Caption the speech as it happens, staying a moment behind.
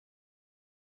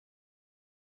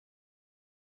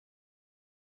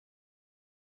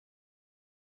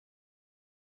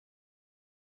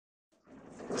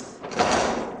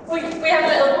We have a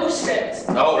little postscript.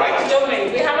 Oh, right. Don't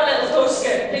we? We have a little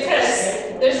postscript because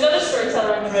there's another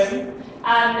storyteller in the room,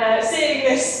 and seeing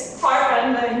this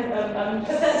heartrending and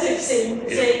pathetic scene,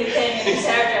 seeing the king and his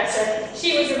hairdresser,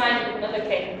 she was reminded of another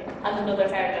king and another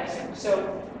hairdresser.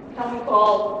 So, can we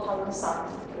call Helen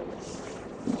Sand, please?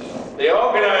 The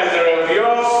organizer of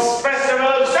York's Festival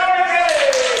of Storytelling!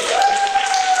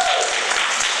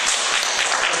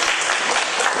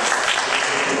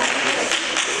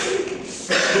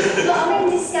 But I'm in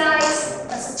disguise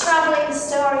as a travelling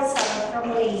storyteller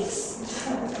from Leeds.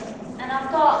 And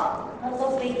I've got a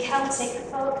lovely Celtic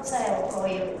folk tale for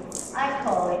you. I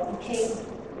call it The King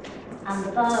and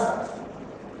the Barber.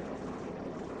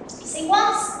 See,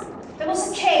 once there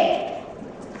was a king,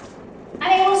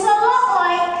 and he was a lot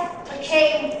like the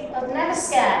king of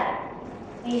Neverscare.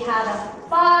 He had a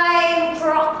fine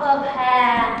crop of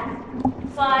hair,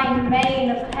 fine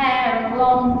mane of hair and a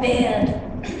long beard.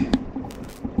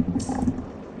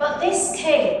 But this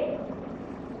king,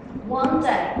 one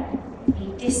day, he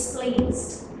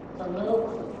displeased the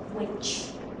local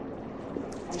witch,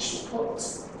 and she put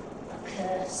a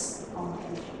curse on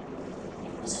him.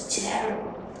 It was a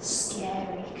terrible,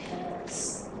 scary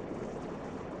curse.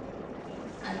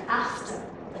 And after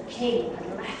the king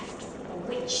had left the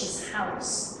witch's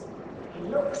house, he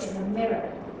looked in the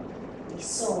mirror and he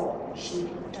saw what she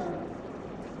had done.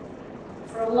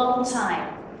 For a long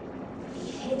time,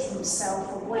 he hid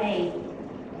himself away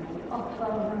in an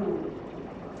upper room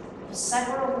for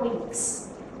several weeks.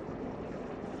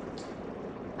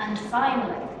 And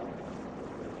finally,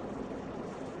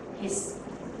 his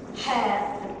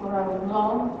hair had grown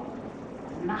long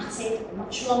and matted,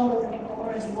 much longer than it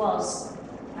already was,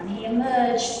 and he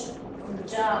emerged from the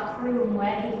dark room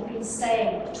where he had been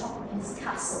staying at the top of his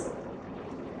castle.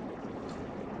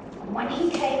 And when he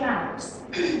came out,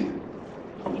 he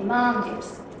demanded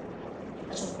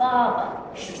that a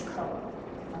barber should come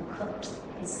and cut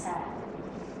his hair.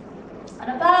 And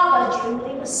a barber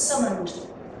duly was summoned.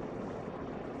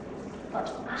 But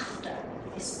after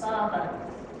this barber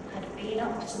had been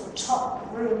up to the top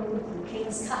room in the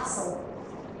king's castle,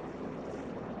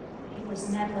 he was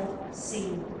never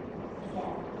seen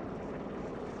again.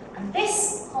 And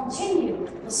this continued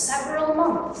for several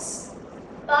months.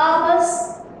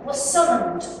 Barbers were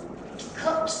summoned to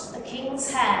cut the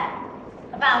king's hair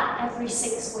about every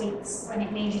 6 weeks when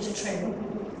it needed a trim.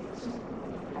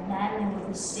 And then they would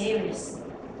mysteriously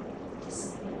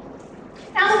disappear.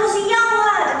 Now there was a young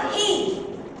lad, and he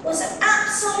was an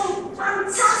absolute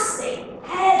fantastic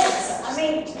hairdresser. I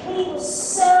mean, he was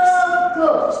so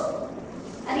good.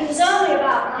 And he was only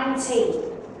about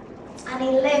 19. And he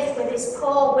lived with his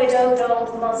poor widowed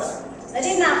old mother. They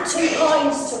didn't have 2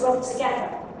 coins to rub together.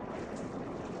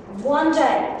 And one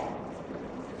day,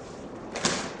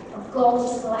 a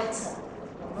golden letter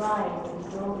arrived in the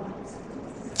doormat.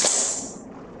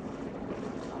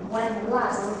 And when the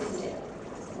lad opened it,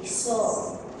 he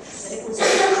saw that it was a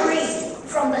decree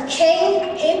from the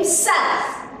king himself.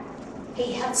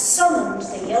 He had summoned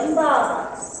the young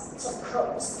barber to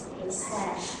cut his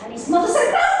hair. And his mother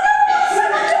said, "No,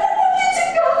 son, I don't want you to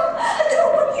go. I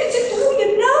don't want you to go. You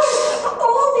know,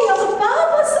 all the other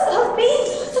barbers that have been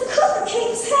to cut the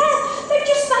king's hair, they've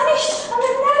just vanished and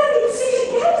they've never been seen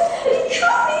again. And you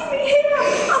can't leave me here.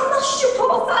 I've lost your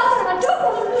poor father and I don't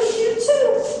want to lose you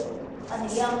too." And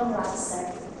the young lad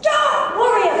said, "Don't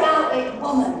worry about it,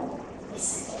 woman." He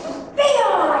said, "It'll be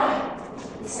all right."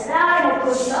 He said, "I'm a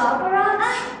good barber, aren't I?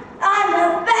 I'm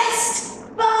the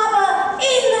best barber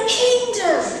in the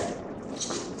kingdom.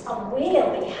 And we'll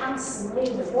be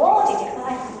handsomely rewarded if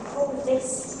I can pull this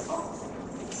off."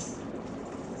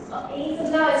 But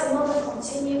even though his mother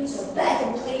continued to beg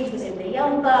and plead with him, the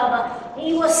young barber,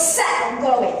 he was set on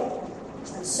going.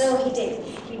 And so he did.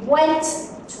 He went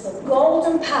to the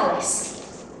Golden Palace.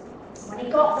 When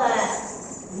he got there,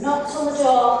 he knocked on the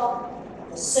door.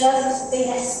 The servants had been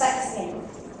expecting him.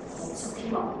 They took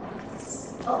him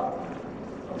up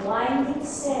the winding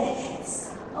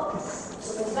staircase, up to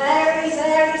the very,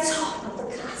 very top of the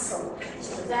castle, to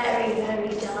the very,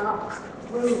 very dark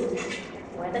room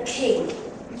where the king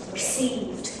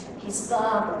received his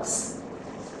barbers.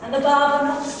 And the barber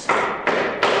knocked on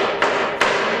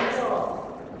the door.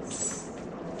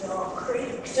 And the door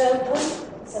creaked open.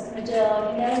 So from the door,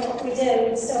 you know what we do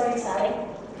in storytelling.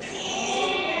 And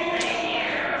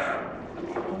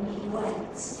he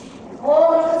went. And all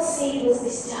he could see was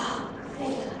this dark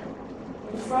figure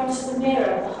in front of the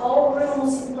mirror. The whole room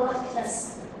was in blackness.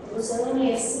 There was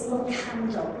only a single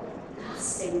candle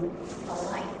casting a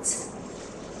light.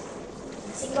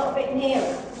 As he got a bit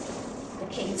nearer, the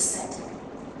king said,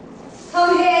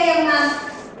 "Come here, young man.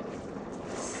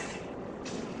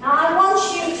 I want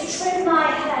you to trim my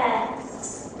hair.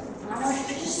 And I want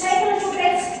you to just take a little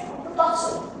bit of the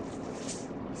bottom.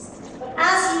 But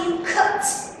as you cut,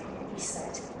 he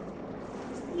said,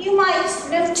 you might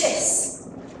notice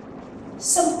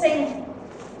something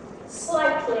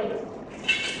slightly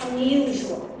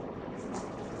unusual.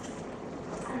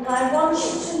 And I want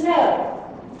you to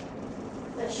know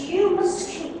that you must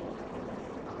keep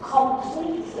a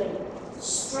completely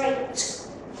straight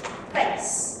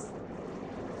face.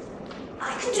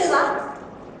 I can do that,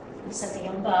 said the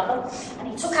young barber, and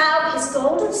he took out his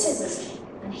golden scissors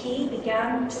and he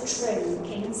began to trim the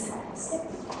king's hair. Snip,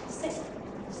 snip,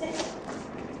 snip.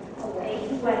 Away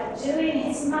he went, doing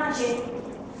his magic,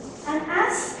 and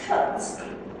as he cut,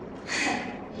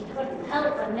 he couldn't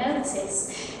help but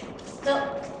notice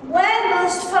that where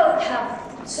most folk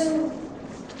have two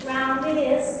round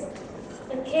ears,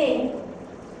 the king,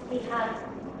 he had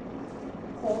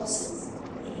horses'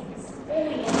 ears. Oh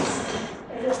yes,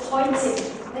 they were pointed,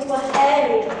 they were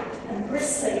hairy and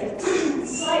bristly, and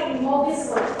slightly more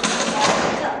visible than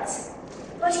the cut.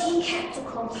 But he kept a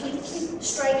completely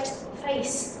straight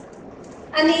face.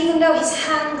 And even though his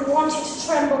hand wanted to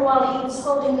tremble while he was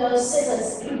holding those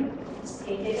scissors,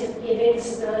 he didn't give in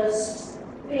to those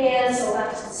fears or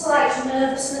that slight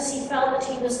nervousness. He felt that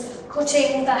he was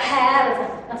cutting the hair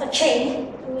of a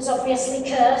king who was obviously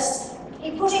cursed.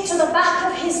 He put it to the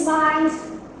back of his mind,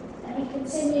 and he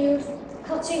continued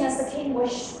cutting as the king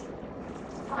wished.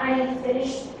 Finally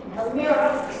finished, and held a mirror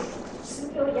up.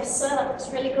 Oh yes sir, that was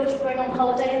really good. You're going on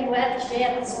holiday anywhere this year,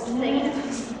 that sort of thing.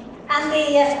 And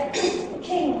the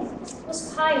king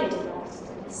was highly delighted.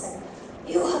 He said,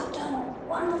 you have done a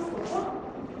wonderful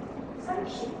job. Thank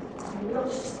you. And he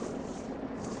looked at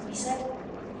him. He said,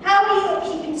 how are you at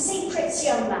keeping secrets,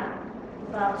 young man?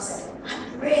 The barber said,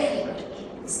 I'm really good at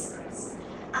keeping secrets.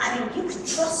 I mean, you can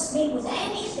trust me with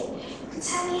anything. You can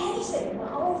tell me anything in the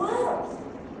whole world.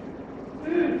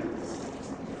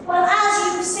 Well,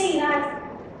 as you've seen, I've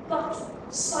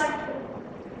got slightly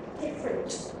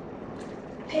different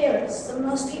appearance than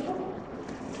most people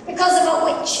because of a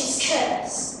witch's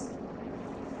curse.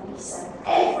 And he said,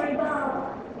 every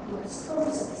barber who has come to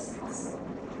this castle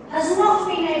has not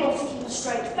been able to keep a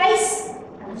straight face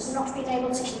and has not been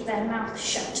able to keep their mouth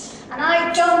shut. And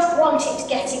I don't want it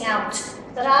getting out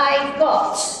that I've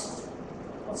got,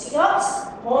 what's he got?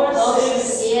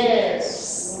 Horses'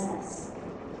 ears. Yes.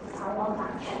 I want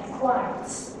that kept quiet.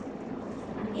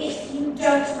 And if you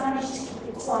don't manage to keep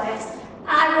it quiet,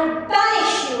 I will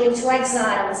banish you into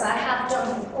exile as I have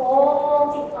done with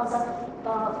all the other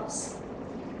barbers.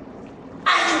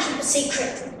 I can keep a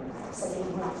secret, said the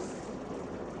young man.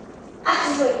 I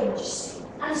can do it, Your Majesty.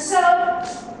 And so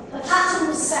the pattern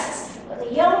was set, but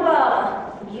the young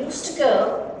barber used to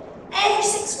go every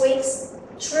 6 weeks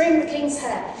to trim the king's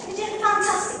hair. He did a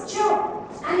fantastic job,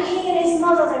 and he and his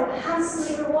mother, they were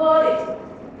handsomely rewarded.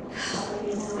 Oh,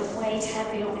 you know, it weighed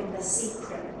heavy on him, the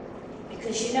secret,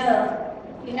 because you know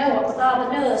what the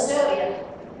barber knows, don't you?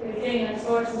 You're doing it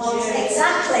for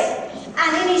Exactly. And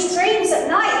in his dreams at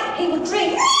night, he would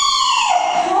dream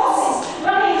horses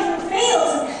running through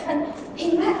fields, and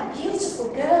he met a beautiful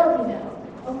girl, you know.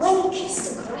 And when he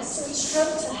kissed and caressed her and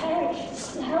stroked her hair, he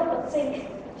couldn't help but think,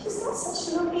 she's got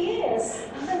such lovely ears,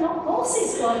 and they're not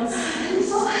horses' ones. And he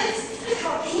thought, I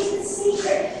can't keep the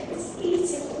secret. It's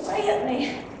eating away at me.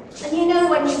 And you know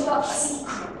when you've got a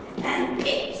secret, and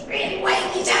it's really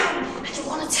weighing you down, and you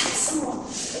want to tell someone,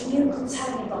 but you couldn't tell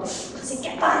anybody, because he'd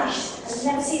get banished, and he'd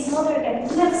never see his mother again,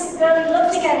 he'd never see the girl he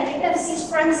loved again, and he'd never see his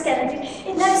friends again, and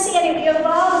he'd never see any of the other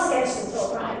barbers again. So he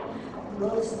thought, right, I'll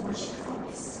go to the magic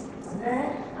forest, and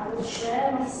there I will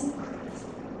share my secret.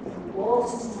 And he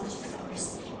walked into the magic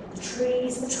forest, and the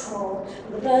trees were tall,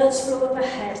 and the birds flew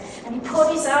overhead, and he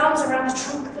put his arms around the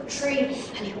trunk of a tree,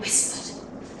 and he whispered,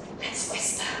 let's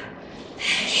whisper,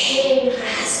 the king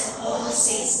has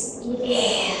horses'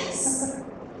 ears.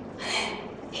 And then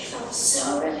he felt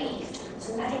so relieved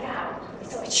to let it out. He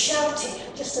thought he'd shout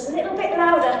it just a little bit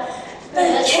louder.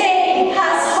 The king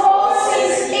has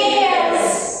horses'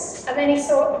 ears! And then he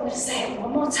thought, I'm going to say it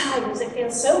one more time because it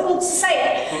feels so good to say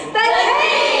it. The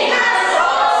king has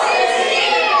horses'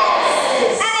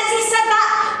 ears! And as he said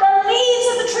that, the leaves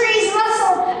of the trees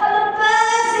rustled and the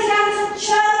birds began to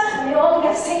chirp and they all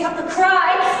began to take up the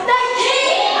cry, the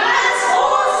king has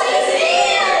horses'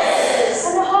 ears!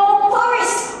 And the whole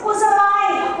forest was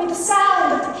alive with the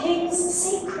sound of the king's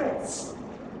secrets.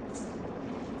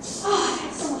 Oh, I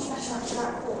felt so much better after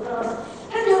that poor barber.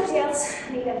 And nobody else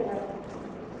need ever know.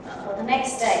 The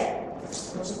next day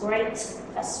was a great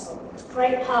festival, a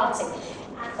great party,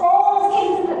 and all the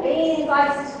kingdom had been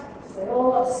invited. So they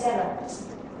all got together.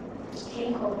 The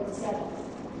king called them together.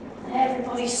 and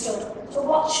everybody stood to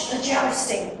watch the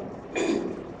jousting.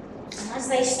 And as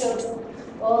they stood,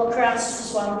 all the crowd stood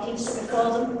as one. The king stood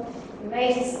before them. He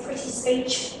made his pretty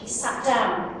speech. He sat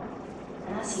down,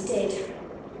 and as he did,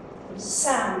 there was a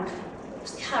sound that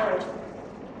was carried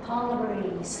upon the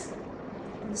breeze,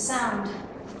 and the sound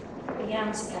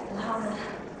began to get louder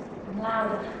and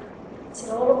louder,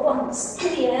 till all at once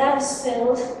the air was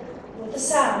filled with the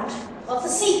sound of the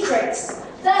secret.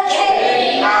 The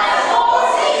king has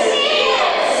horses'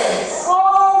 ears! The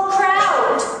whole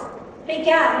crowd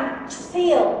began to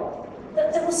feel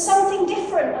that there was something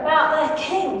different about their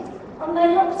king, and they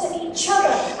looked at each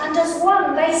other, and as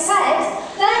one they said,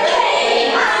 "The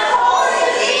king has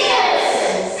horses'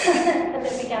 ears!" And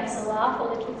they began to laugh a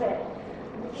little bit.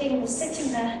 And the king was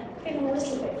sitting there feeling a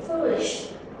little bit foolish,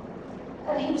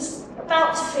 and he was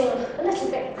about to feel a little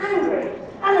bit angry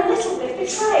and a little bit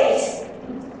betrayed.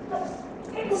 But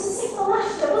it was as if the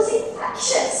laughter was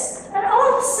infectious, and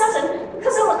all of a sudden,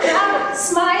 because all the crowd was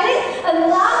smiling and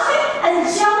laughing and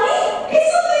jolly, he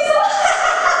suddenly thought,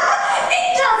 it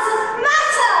doesn't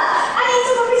matter! And he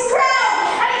took up his crown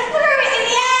and he threw it in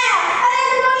the air, and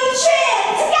everybody cheered.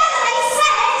 Together they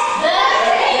said, "The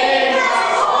king has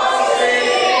horses'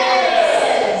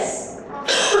 ears!"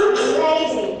 The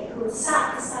lady who had sat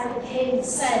beside the king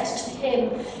said to him,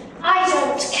 "I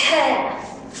don't care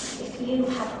if you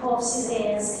have horses'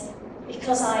 ears,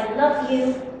 because I love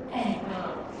you anyway."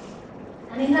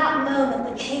 And in that moment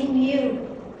the king knew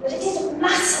that it didn't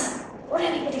matter what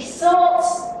anybody thought,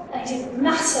 and it didn't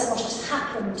matter what had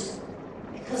happened,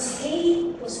 because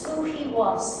he was who he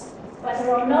was, whether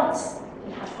or not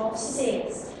he had horses'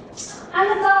 ears. And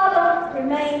the barber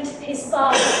remained his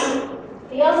barber.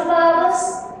 The other barbers,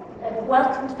 they were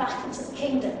welcomed back into the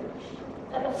kingdom.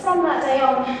 But from that day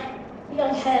on, the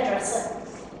young hairdresser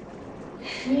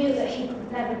knew that he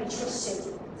could never be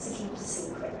trusted to keep a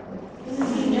secret.